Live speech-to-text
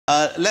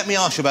Let me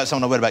ask you about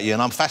something I read about you,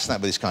 and I'm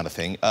fascinated with this kind of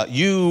thing.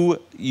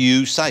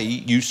 You say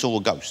you saw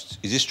a ghost.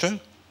 Is this true?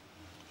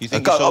 You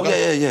think you saw a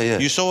ghost? Yeah.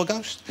 You saw a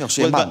ghost? Yeah, I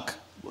see a monk.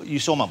 You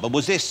saw a monk, but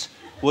was this...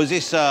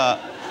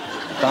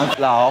 Don't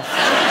laugh.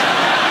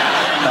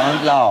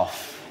 Don't laugh.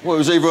 Well, it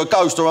was either a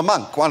ghost or a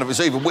monk. One of it's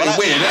either weird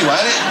anyway,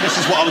 isn't it? This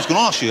is what I was going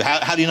to ask you.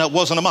 How do you know it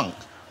wasn't a monk?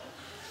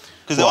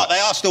 Because they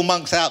are still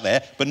monks out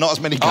there, but not as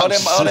many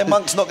ghosts. Are there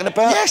monks knocking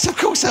about? Yes, of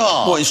course there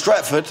are. What, in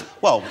Stratford?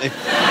 Well,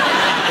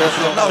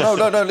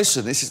 No,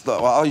 listen, this is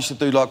like... I used to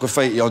do, like,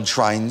 graffiti on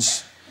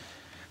trains.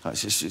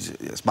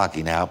 It's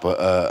muggy now, but...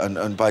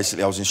 and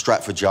basically, I was in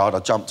Stratford Yard. I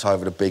jumped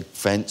over the big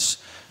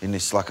fence in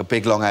this, like, a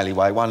big, long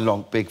alleyway. One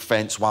long, big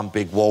fence, one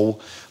big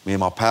wall. Me and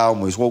my pal,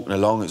 and we was walking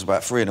along. It was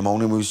about 3 in the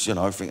morning. We was, you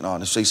know, thinking, oh,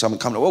 I see something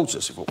coming towards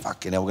us. I thought,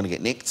 fucking hell, we're going to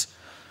get nicked.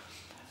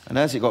 And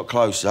as it got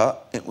closer,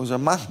 it was a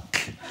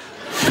monk.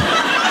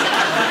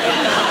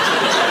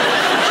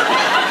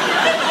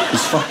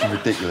 It's fucking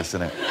ridiculous,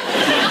 isn't it?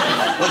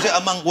 Was it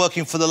a monk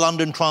working for the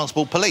London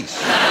Transport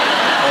Police?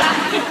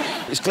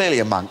 It's clearly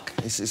a monk.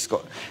 It's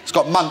got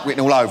monk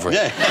written all over it.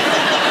 Yeah.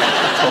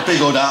 It's got big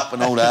hood up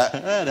and all that.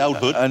 Yeah, the old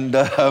hood. And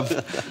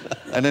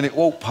then it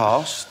walked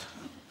past.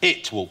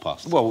 It walked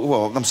past?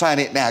 Well, I'm saying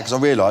it now because I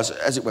realised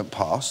as it went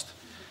past,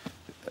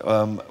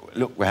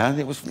 looked round,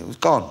 it was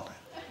gone.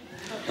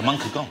 The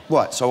monk had gone?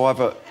 Right, so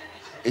either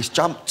it's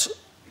jumped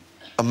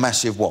a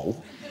massive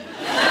wall.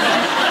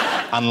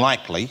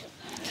 Unlikely.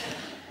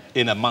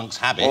 In a monk's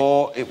habit.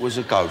 Or it was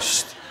a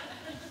ghost.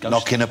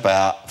 Knocking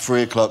about,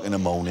 3 o'clock in the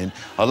morning.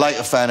 I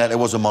later found out there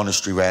was a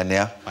monastery round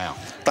there. Wow.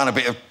 Done a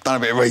bit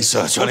of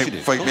research on it.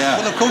 Freaked me out.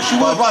 Well, of course you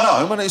would. I ran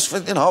home and it's,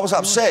 you know, I was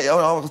upset.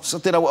 I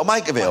didn't know what to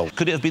make of it all.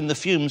 Could it have been the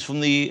fumes from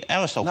the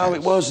aerosol No,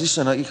 it was.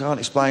 Listen, you can't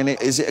explain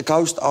it. Is it a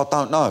ghost? I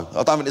don't know.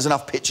 I don't think there's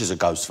enough pictures of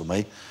ghosts for me.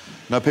 You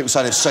know, people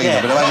say they've seen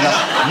them, but there ain't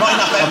enough. Not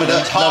enough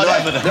evidence, hard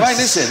evidence. There ain't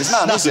this here. There's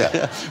none, is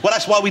there? Well,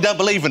 that's why we don't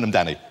believe in them,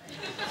 Danny.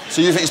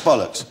 So you think it's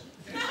bollocks?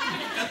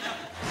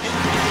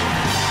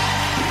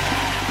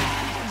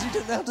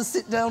 You have to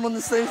sit down on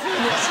the sofa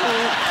next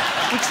door.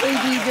 Which way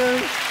do you go?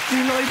 Do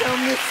you lie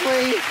down this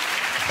way?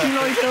 Do you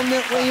lie down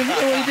that way? You have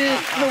no idea.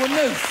 No one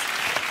knows.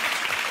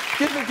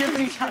 Give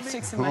me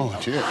chopsticks and Oh,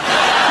 shit.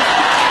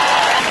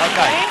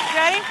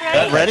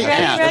 Okay. Ready?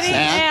 Ready?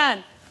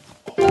 And